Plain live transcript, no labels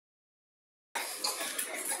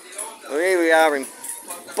we are in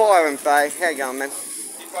Byron Bay. How you going, man?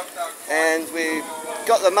 And we've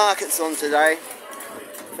got the markets on today,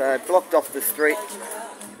 so blocked off the street.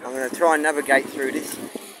 I'm going to try and navigate through this.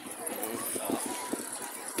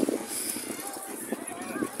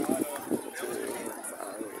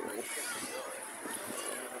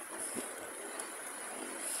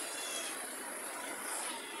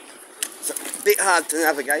 It's a bit hard to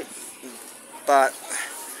navigate, but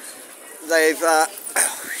they've oh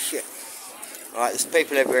shit. Alright, there's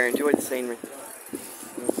people everywhere. Enjoy the scenery.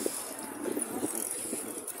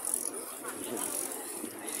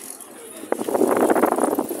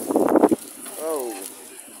 Oh.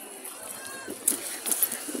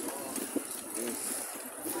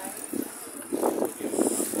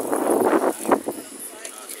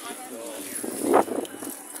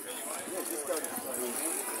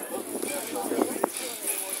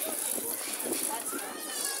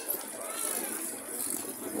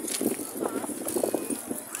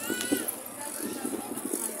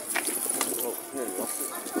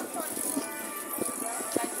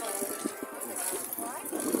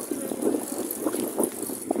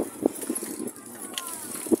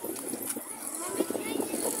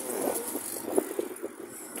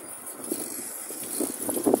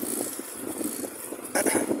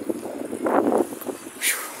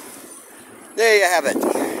 There you have it.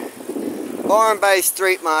 Byron Bay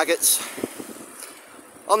street markets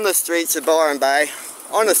on the streets of Byron Bay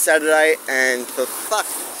on a Saturday, and for fuck's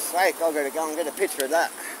sake, I've got to go and get a picture of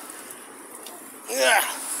that. Ugh.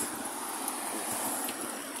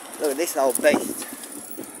 Look at this old beast.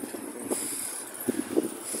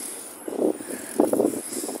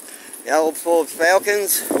 The old Ford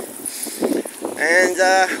Falcons. And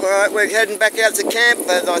alright, we're heading back out to camp,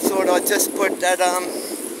 but I thought I'd just put that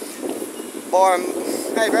Byron,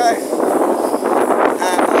 hey bro,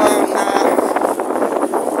 Byron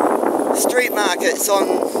street markets on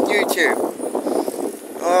YouTube.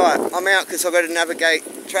 Alright, I'm out because I've got to navigate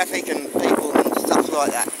traffic and people and stuff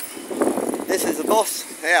like that. This is the boss,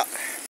 out.